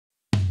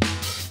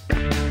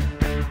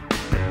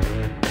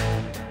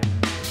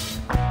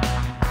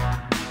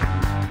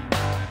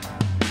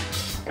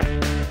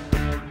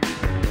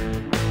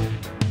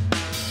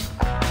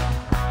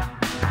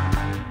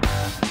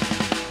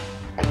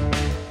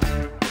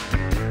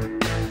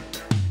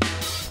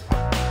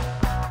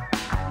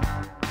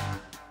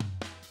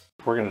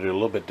we're going to do a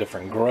little bit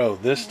different grow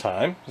this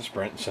time. This is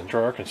Brent in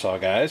Central Arkansas,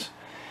 guys.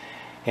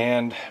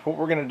 And what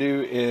we're going to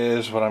do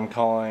is what I'm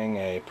calling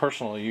a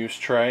personal use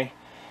tray.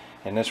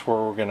 And this is where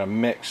we're going to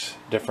mix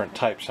different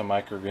types of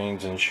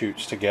microgreens and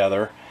shoots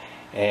together.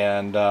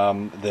 And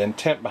the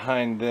intent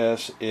behind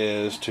this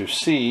is to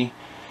see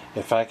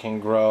if I can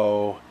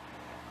grow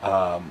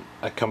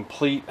a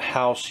complete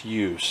house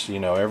use, you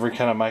know, every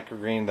kind of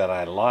microgreen that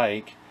I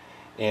like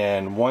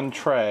in one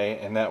tray,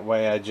 and that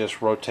way I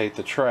just rotate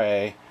the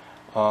tray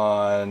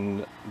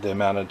on the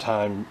amount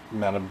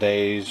of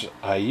days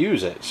I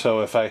use it.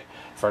 So if I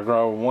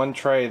grow one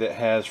tray that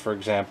has, for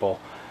example,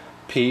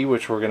 pea,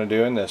 which we're going to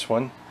do in this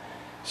one,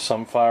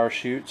 sunflower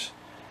shoots,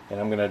 and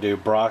I'm going to do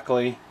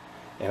broccoli,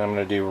 and I'm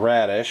going to do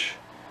radish,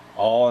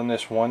 all in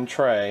this one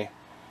tray,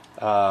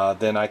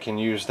 then I can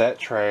use that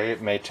tray. It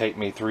may take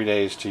me 3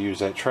 days to use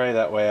that tray.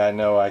 That way I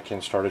know I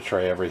can start a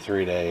tray every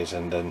 3 days,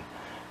 and then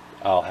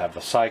I'll have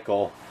a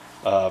cycle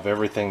of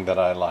everything that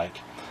I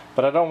like.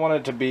 But I don't want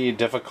it to be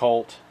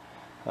difficult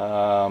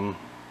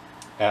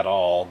at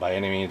all by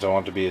any means. I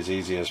want it to be as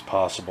easy as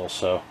possible.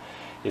 So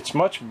it's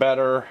much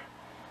better.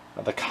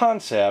 The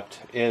concept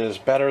is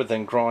better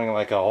than growing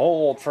like a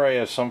whole tray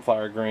of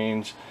sunflower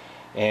greens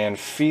and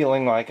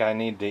feeling like I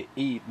need to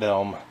eat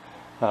them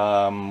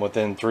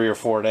within 3 or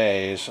 4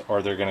 days,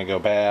 or they're going to go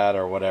bad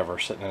or whatever,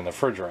 sitting in the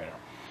refrigerator.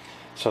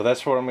 So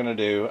that's what I'm going to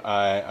do.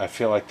 I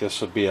feel like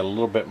this would be a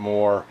little bit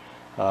more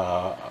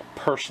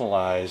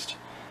personalized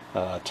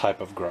type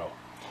of grow.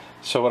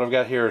 So what I've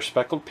got here is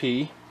speckled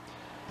pea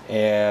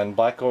and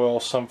black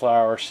oil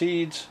sunflower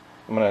seeds.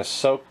 I'm going to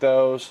soak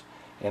those,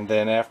 and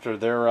then after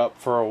they're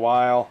up for a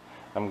while,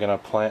 I'm going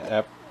to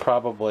plant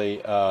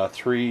probably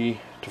 3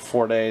 to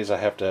 4 days. I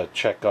have to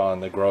check on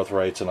the growth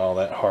rates and all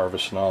that,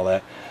 harvest and all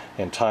that,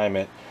 and time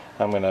it.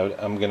 I'm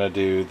gonna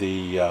do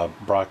the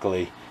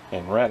broccoli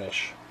and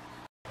radish.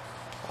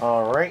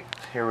 All right,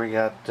 here we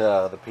got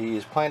the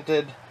peas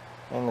planted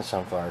and the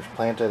sunflowers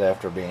planted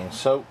after being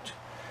soaked.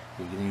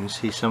 You can even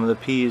see some of the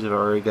peas have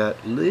already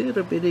got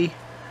little bitty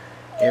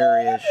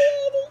areas,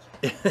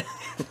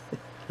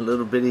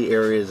 little bitty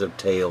areas of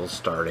tails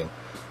starting.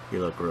 You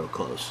look real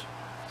close,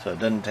 so it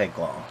doesn't take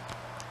long.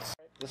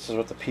 This is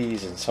what the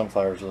peas and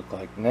sunflowers look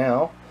like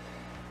now,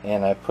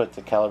 and I put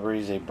the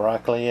Calabrese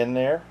broccoli in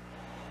there.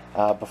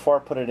 Before I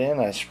put it in,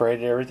 I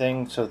sprayed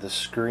everything so the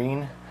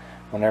screen,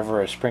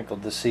 whenever I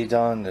sprinkled the seeds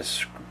on, the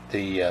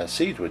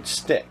seeds would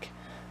stick.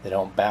 They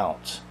don't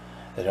bounce.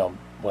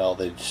 Well,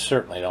 they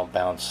certainly don't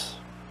bounce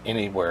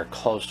anywhere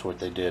close to what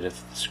they did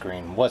if the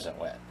screen wasn't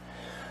wet.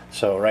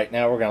 So right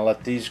now we're going to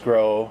let these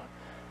grow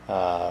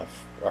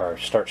or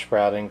start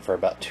sprouting for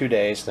about 2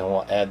 days. Then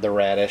we'll add the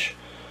radish,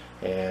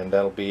 and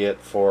that'll be it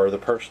for the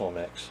personal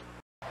mix.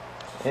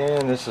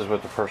 And this is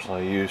what the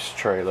personal use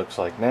tray looks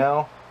like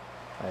now.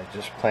 I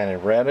just planted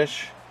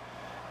radish.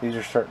 These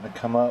are starting to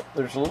come up.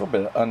 There's a little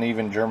bit of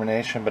uneven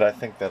germination, but I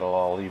think that'll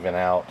all even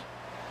out.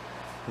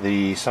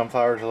 The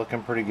sunflowers are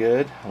looking pretty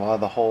good. A lot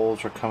of the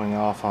holes are coming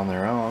off on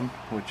their own,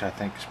 which I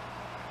think is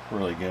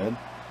really good.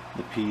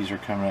 The peas are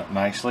coming up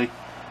nicely.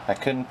 I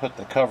couldn't put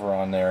the cover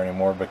on there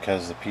anymore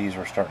because the peas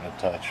were starting to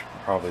touch,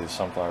 probably the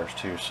sunflowers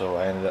too, so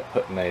I ended up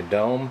putting a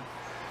dome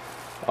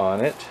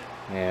on it,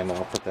 and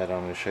I'll put that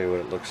on to show you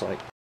what it looks like.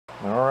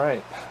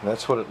 Alright,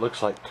 that's what it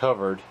looks like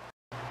covered,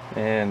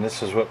 and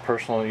this is what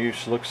personal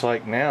use looks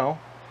like now.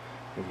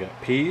 We've got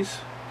peas,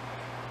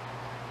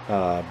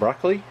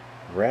 broccoli,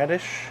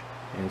 radish,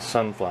 and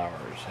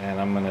sunflowers, and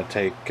I'm going to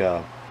take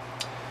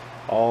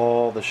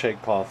all the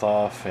shade cloth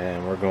off,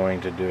 and we're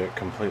going to do it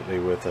completely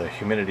with a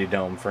humidity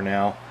dome for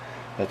now.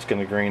 That's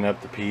going to green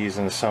up the peas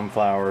and the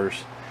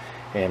sunflowers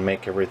and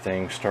make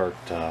everything start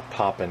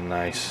popping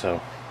nice. So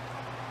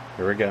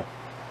here we go.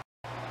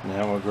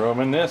 Now we'll grow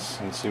them in this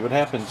and see what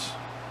happens.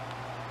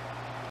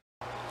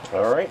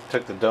 Alright,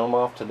 took the dome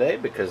off today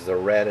because the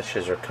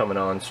radishes are coming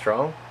on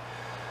strong.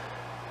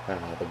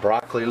 The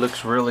broccoli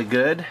looks really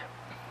good.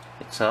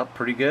 It's up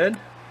pretty good.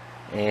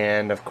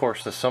 And of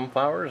course the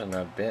sunflowers, and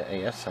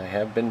yes, I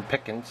have been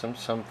picking some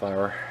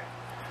sunflower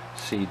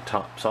seed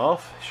tops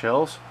off,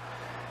 shells.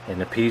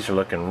 And the peas are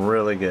looking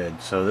really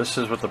good. So this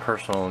is what the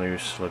personal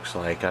use looks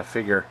like. I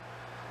figure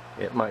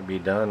it might be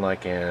done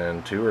like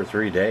in 2 or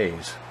 3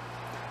 days.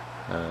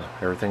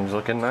 Everything's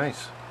looking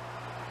nice.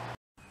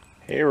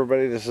 Hey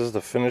everybody, this is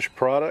the finished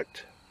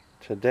product.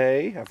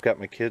 Today I've got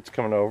my kids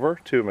coming over,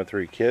 2 of my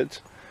 3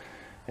 kids,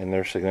 and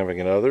their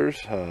significant others.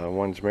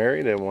 One's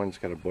married and one's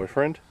got a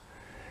boyfriend.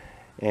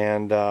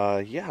 And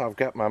yeah, I've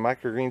got my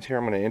microgreens here.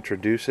 I'm going to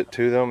introduce it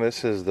to them.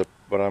 This is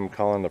what I'm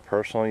calling the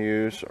personal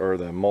use, or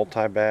the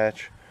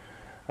multi-batch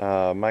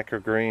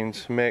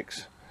microgreens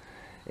mix.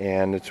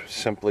 And it's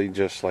simply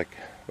just like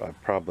I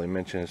probably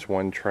mentioned, it's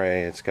one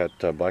tray. It's got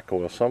black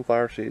oil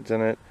sunflower seeds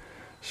in it,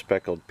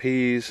 speckled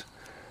peas,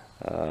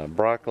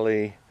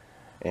 broccoli,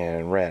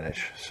 and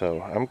radish.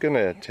 So I'm going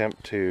to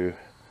attempt to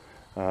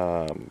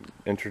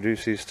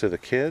introduce these to the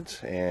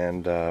kids,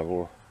 and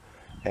we'll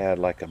add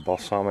like a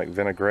balsamic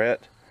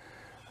vinaigrette.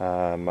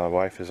 My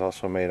wife has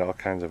also made all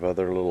kinds of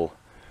other little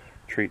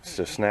treats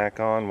to snack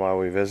on while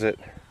we visit.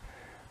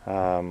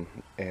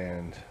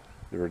 and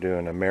they were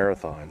doing a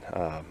marathon,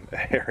 a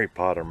Harry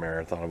Potter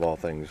marathon of all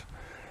things.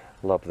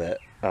 Love that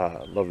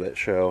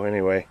show.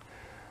 Anyway,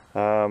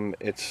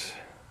 it's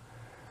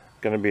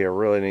going to be a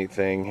really neat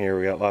thing here.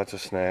 We got lots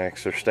of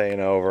snacks. They're staying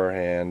over,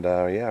 and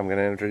yeah, I'm going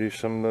to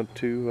introduce them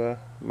to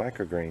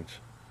microgreens.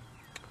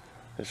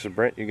 This is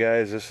Brent, you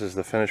guys. This is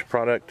the finished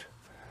product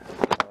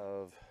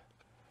of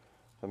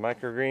the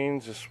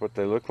microgreens. This is what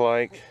they look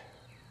like.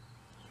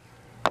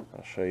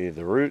 I'll show you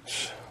the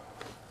roots.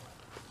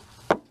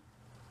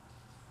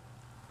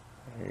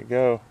 There you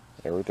go.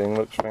 Everything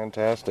looks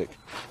fantastic.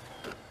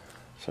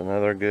 It's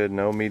another good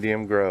no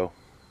medium grow.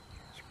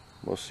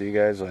 We'll see you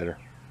guys later.